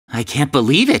I can't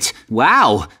believe it.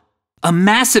 Wow. A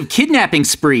massive kidnapping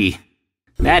spree.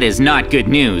 That is not good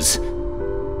news.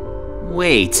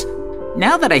 Wait.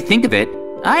 Now that I think of it,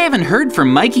 I haven't heard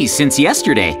from Mikey since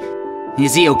yesterday.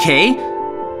 Is he okay?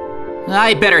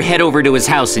 I better head over to his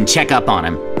house and check up on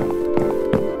him.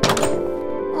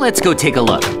 Let's go take a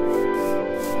look.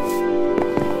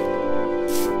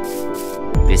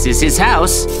 This is his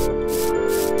house.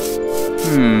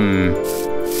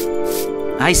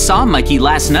 I saw Mikey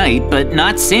last night, but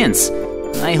not since.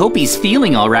 I hope he's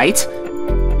feeling all right.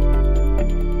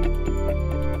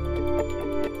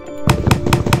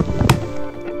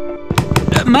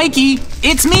 Mikey,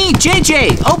 it's me,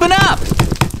 JJ! Open up!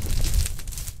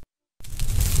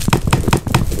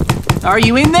 Are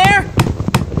you in there?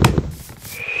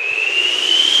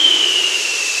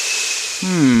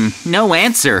 No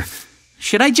answer.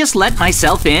 Should I just let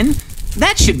myself in?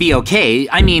 That should be okay.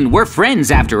 I mean, we're friends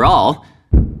after all.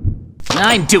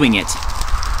 I'm doing it.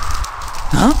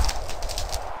 Huh?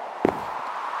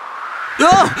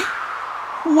 Oh!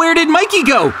 Where did Mikey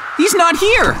go? He's not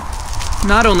here!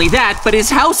 Not only that, but his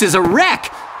house is a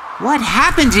wreck! What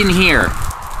happened in here?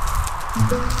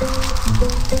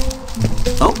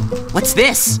 Oh, what's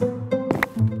this?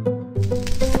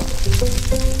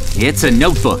 It's a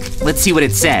notebook. Let's see what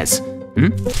it says.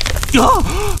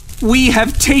 Oh! We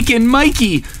have taken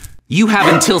Mikey! You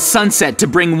have until sunset to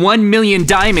bring 1 million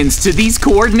diamonds to these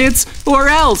coordinates, or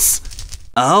else!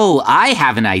 Oh, I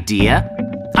have an idea.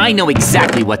 I know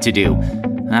exactly what to do.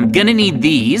 I'm gonna need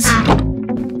these.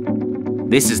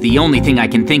 This is the only thing I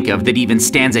can think of that even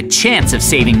stands a chance of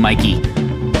saving Mikey.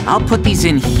 I'll put these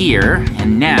in here,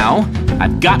 and now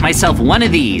I've got myself one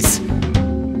of these.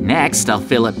 Next, I'll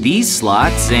fill up these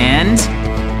slots and…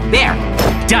 there!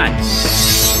 Done!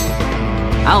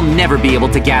 I'll never be able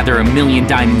to gather 1 million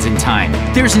diamonds in time.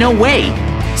 There's no way!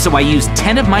 So I used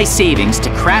 10 of my savings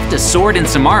to craft a sword and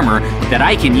some armor that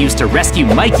I can use to rescue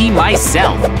Mikey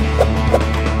myself.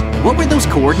 What were those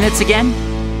coordinates again?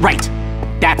 Right,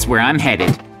 that's where I'm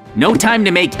headed. No time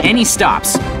to make any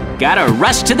stops. Gotta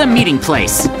rush to the meeting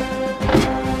place.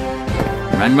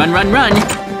 Run, run, run, run.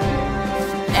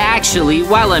 Actually,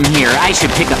 while I'm here, I should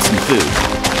pick up some food.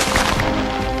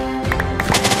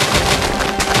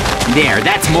 There,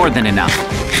 that's more than enough.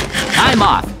 I'm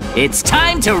off. It's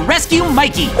time to rescue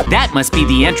Mikey. That must be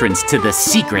the entrance to the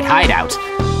secret hideout.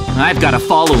 I've got to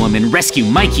follow him and rescue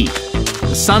Mikey.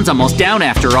 The sun's almost down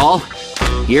after all.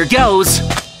 Here goes.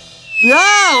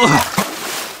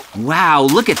 Oh! Wow,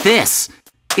 look at this.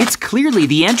 It's clearly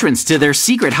the entrance to their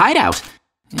secret hideout.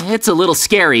 It's a little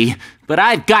scary, but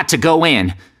I've got to go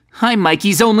in. I'm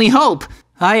Mikey's only hope.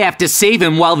 I have to save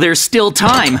him while there's still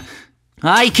time.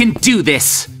 I can do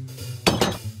this.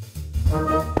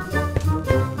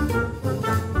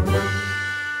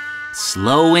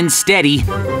 Slow and steady.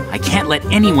 I can't let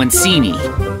anyone see me.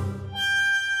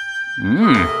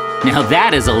 Now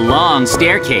that is a long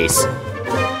staircase.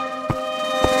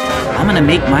 I'm gonna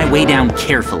make my way down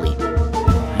carefully.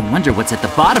 I wonder what's at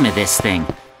the bottom of this thing.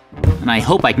 And I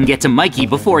hope I can get to Mikey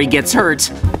before he gets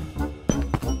hurt.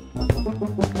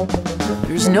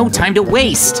 There's no time to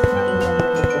waste.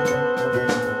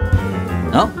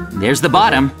 Oh, there's the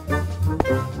bottom.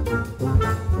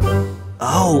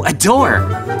 Oh, a door.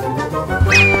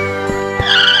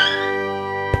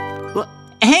 Well,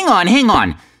 hang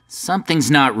on.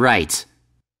 Something's not right.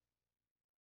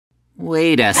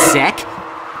 Wait a sec.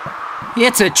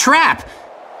 It's a trap.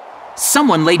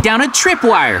 Someone laid down a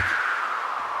tripwire.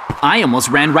 I almost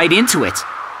ran right into it.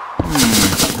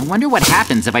 I wonder what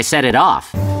happens if I set it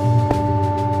off.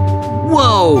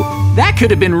 Whoa, that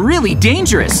could have been really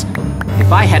dangerous.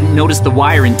 If I hadn't noticed the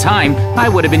wire in time, I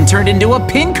would have been turned into a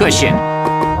pincushion.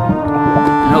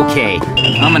 Okay,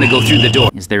 I'm gonna go through the door.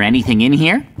 Is there anything in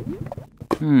here?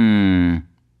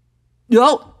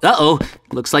 Oh, uh-oh.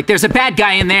 Looks like there's a bad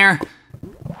guy in there.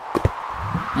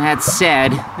 That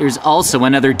said, there's also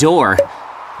another door.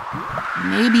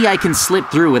 Maybe I can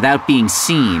slip through without being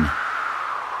seen.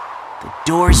 The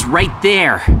door's right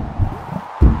there. Can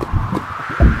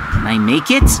I make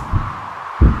it?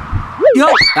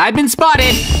 Oh, I've been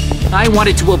spotted! I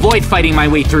wanted to avoid fighting my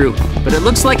way through, but it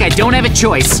looks like I don't have a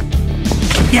choice.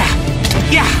 Yeah!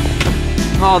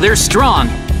 Oh, they're strong.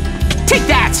 Take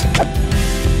that!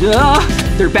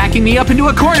 They're backing me up into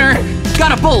a corner.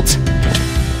 Got a bolt.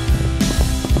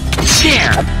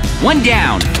 There! One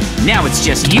down. Now it's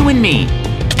just you and me.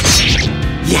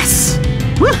 Yes!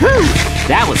 Woohoo!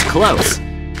 That was close.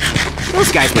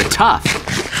 Those guys were tough.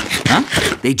 Huh?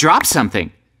 They dropped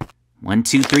something. 1,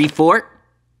 2, 3, 4.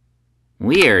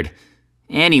 Weird.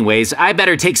 Anyways, I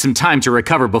better take some time to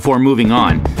recover before moving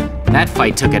on. That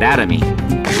fight took it out of me.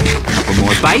 A couple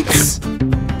More bites.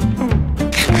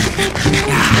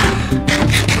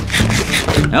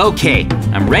 Okay,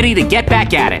 I'm ready to get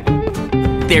back at it.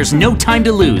 There's no time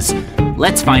to lose.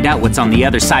 Let's find out what's on the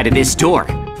other side of this door.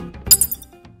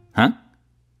 Huh?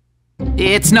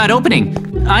 It's not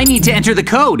opening. I need to enter the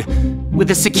code.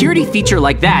 With a security feature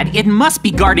like that, it must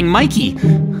be guarding Mikey.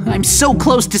 I'm so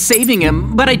close to saving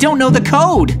him, but I don't know the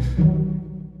code.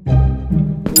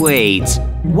 Wait,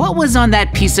 what was on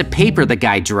that piece of paper the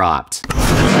guy dropped?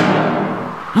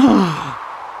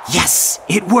 Yes,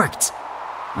 it worked.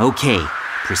 Okay,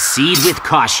 proceed with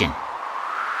caution.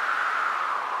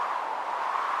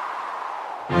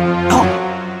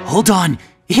 Oh, hold on,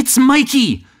 it's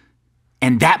Mikey!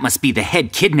 And that must be the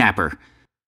head kidnapper.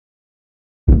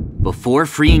 Before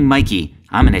freeing Mikey,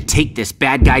 I'm gonna take this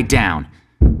bad guy down.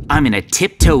 I'm gonna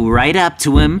tiptoe right up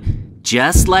to him,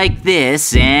 just like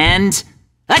this, and...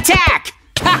 attack!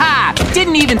 Haha!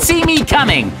 Didn't even see me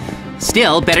coming!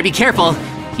 Still, better be careful.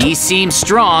 He seems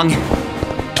strong.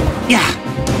 Yeah!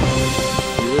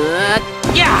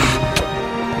 Yeah!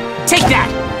 Take that!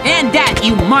 And that,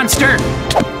 you monster!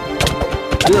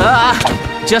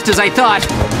 Just as I thought,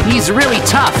 he's really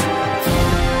tough.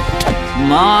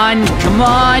 Come on, come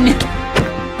on!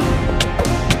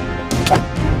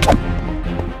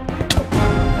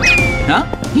 Huh?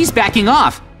 He's backing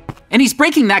off. And he's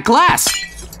breaking that glass.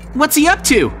 What's he up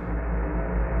to?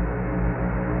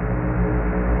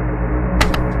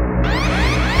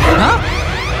 Huh?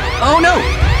 Oh no!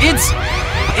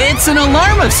 It's an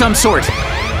alarm of some sort.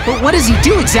 But what does he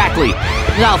do exactly?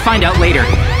 I'll find out later.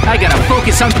 I gotta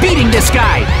focus on beating this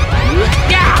guy.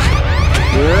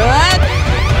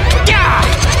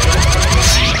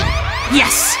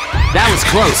 Yes! That was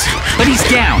close, but he's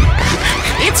down.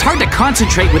 It's hard to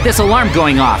concentrate with this alarm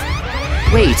going off.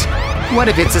 Wait, what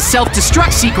if it's a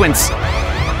self-destruct sequence?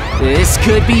 This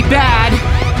could be bad.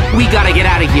 We gotta get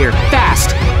out of here,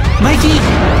 fast. Mikey,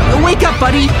 wake up,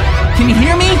 buddy. Can you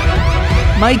hear me?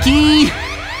 Mikey,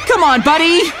 come on,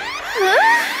 buddy.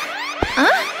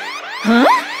 Huh?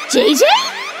 JJ?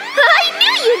 I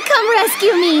knew you'd come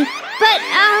rescue me. But,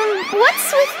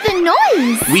 what's with the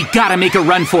noise? We gotta make a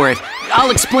run for it.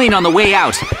 I'll explain on the way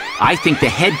out. I think the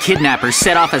head kidnapper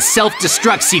set off a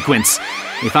self-destruct sequence.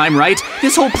 If I'm right,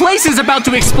 this whole place is about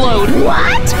to explode.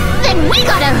 What? Then we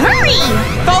gotta hurry!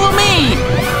 Follow me!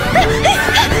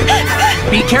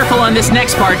 Be careful on this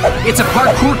next part. It's a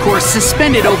parkour course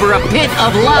suspended over a pit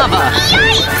of lava.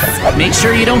 Yikes! Make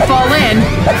sure you don't fall in.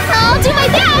 I'll do my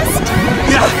best!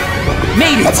 Yeah,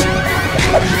 made it!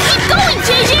 Keep going,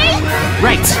 JJ!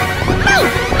 Right.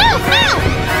 Move! Move now!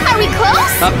 Are we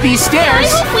close? Up these I stairs.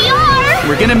 hope we are!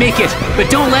 We're gonna make it, but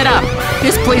don't let up.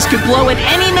 This place could blow at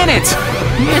any minute.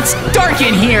 It's dark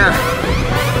in here.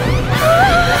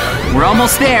 We're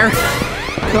almost there.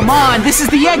 Come on, this is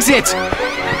the exit.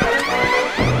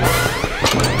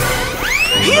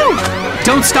 Phew!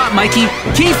 Don't stop, Mikey.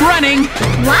 Keep running.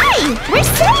 Why? We're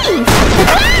safe!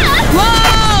 Ah!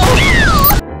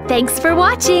 Whoa! Thanks for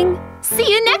watching. See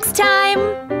you next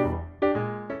time.